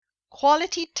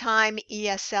Quality Time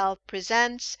ESL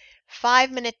presents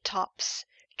 5-minute tops,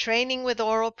 training with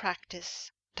oral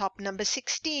practice. Top number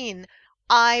 16,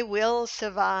 I Will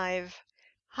Survive.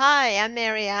 Hi, I'm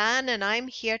Marianne, and I'm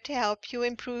here to help you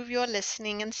improve your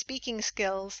listening and speaking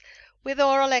skills with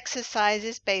oral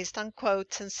exercises based on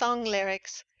quotes and song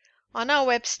lyrics. On our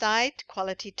website,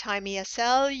 Quality Time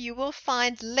ESL, you will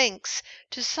find links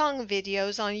to song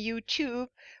videos on YouTube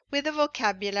with the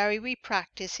vocabulary we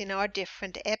practice in our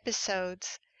different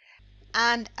episodes.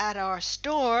 And at our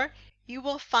store, you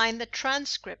will find the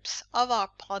transcripts of our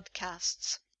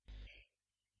podcasts.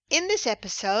 In this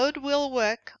episode, we'll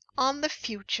work on the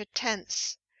future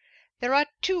tense. There are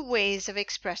two ways of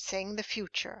expressing the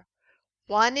future.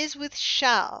 One is with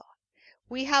shall.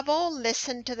 We have all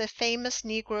listened to the famous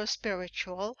Negro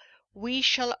spiritual, "We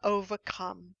shall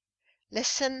overcome."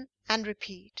 Listen and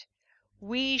repeat.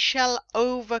 We shall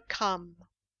overcome.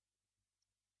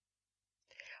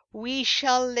 We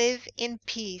shall live in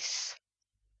peace.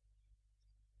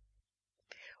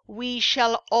 We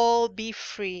shall all be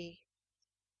free.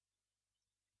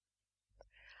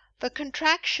 The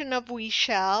contraction of we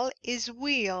shall is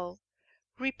we'll.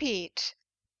 Repeat.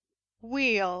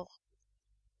 We'll.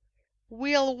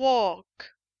 We'll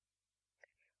walk.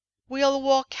 We'll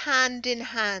walk hand in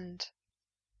hand.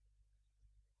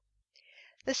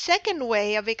 The second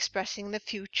way of expressing the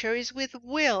future is with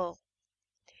will.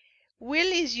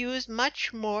 Will is used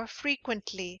much more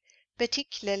frequently,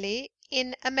 particularly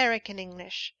in American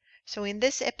English. So in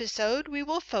this episode, we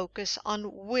will focus on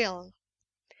will.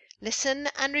 Listen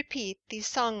and repeat these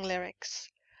song lyrics.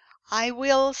 I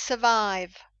will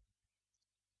survive.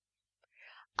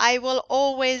 I will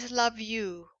always love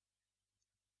you.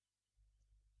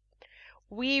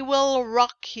 We will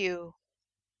rock you.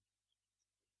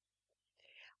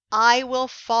 I will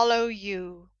follow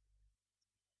you.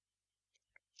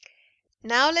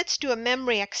 Now let's do a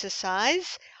memory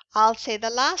exercise. I'll say the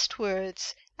last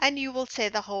words and you will say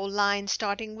the whole line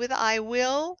starting with I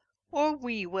will or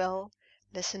we will.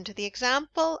 Listen to the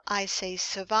example. I say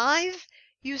survive.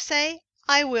 You say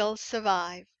I will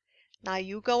survive. Now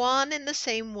you go on in the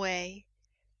same way.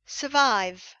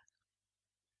 Survive.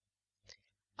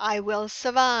 I will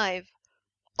survive.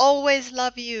 Always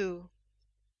love you.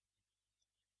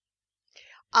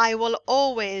 I will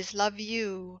always love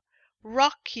you.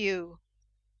 Rock you.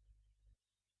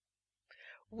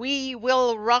 We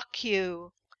will rock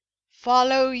you.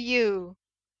 Follow you.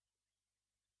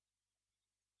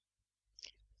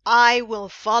 I will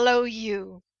follow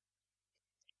you.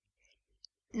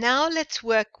 Now let's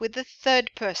work with the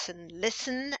third person.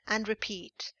 Listen and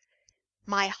repeat.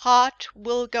 My heart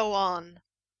will go on.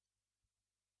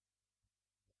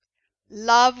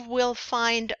 Love will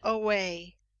find a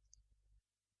way.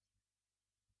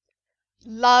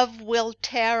 Love will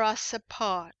tear us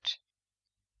apart.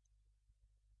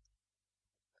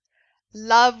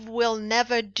 Love will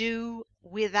never do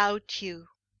without you.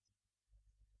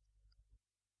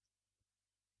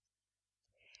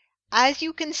 As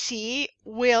you can see,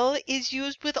 will is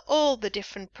used with all the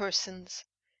different persons.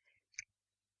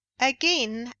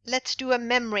 Again, let's do a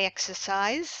memory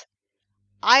exercise.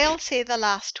 I'll say the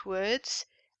last words,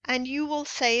 and you will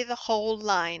say the whole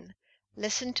line.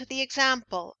 Listen to the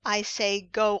example. I say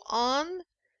go on.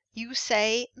 You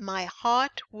say my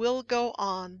heart will go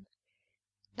on.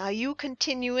 Now you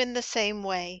continue in the same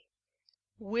way.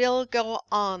 Will go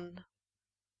on.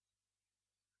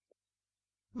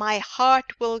 My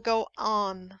heart will go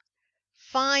on.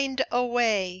 Find a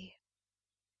way.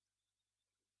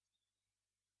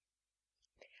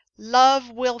 Love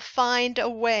will find a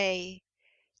way.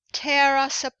 Tear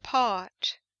us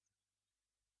apart.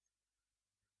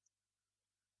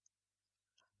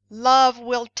 Love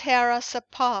will tear us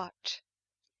apart.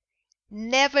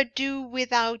 Never do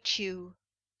without you.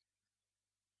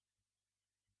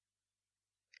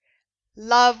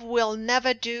 Love will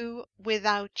never do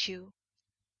without you.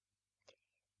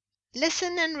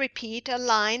 Listen and repeat a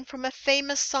line from a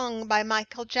famous song by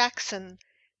Michael Jackson,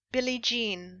 Billie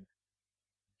Jean.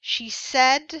 She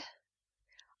said,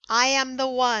 I am the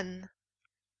one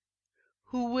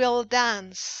who will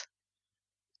dance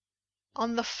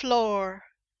on the floor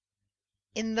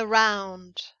in the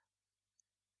round.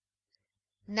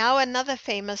 Now another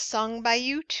famous song by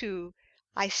U2,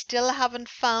 I still haven't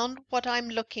found what I'm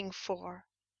looking for.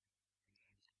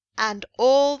 And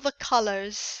all the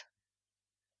colors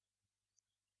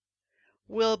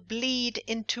will bleed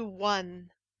into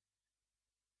one.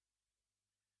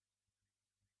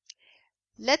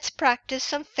 Let's practice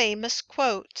some famous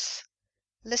quotes.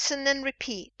 Listen and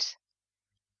repeat.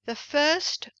 The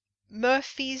first,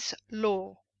 Murphy's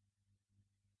Law.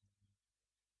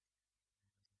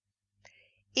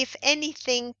 If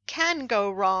anything can go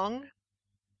wrong,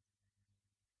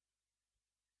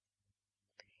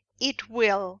 it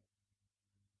will.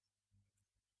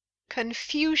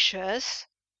 Confucius,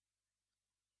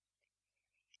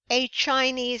 a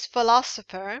Chinese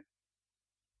philosopher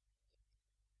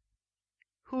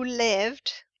who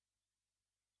lived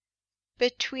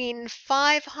between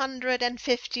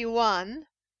 551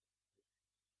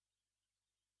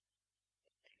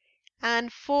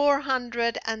 and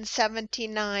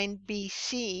 479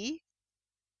 BC,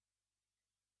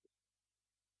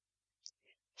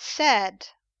 said,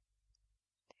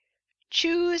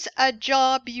 "Choose a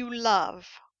job you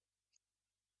love,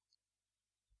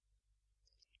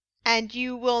 and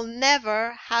you will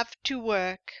never have to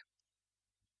work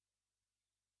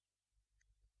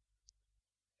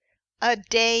a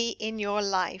day in your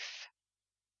life."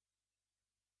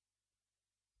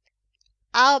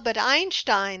 Albert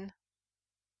Einstein,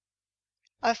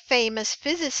 a famous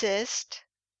physicist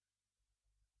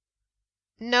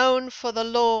known for the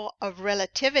law of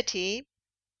relativity,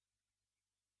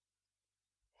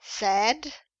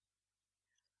 said,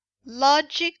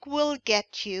 "Logic will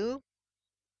get you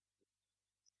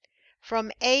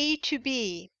from A to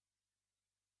B.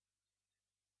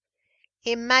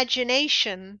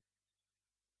 Imagination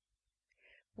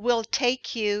will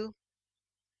take you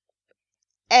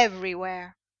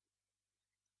everywhere."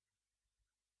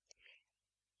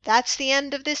 That's the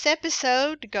end of this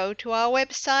episode. Go to our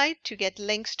website to get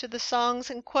links to the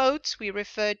songs and quotes we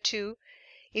referred to.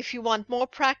 If you want more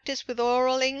practice with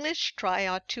oral English, try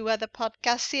our 2 other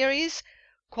podcast series,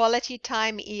 Quality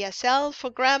Time ESL for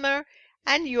grammar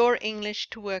and Your English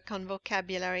to Work on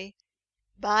Vocabulary.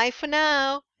 Bye for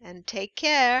now and take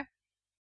care.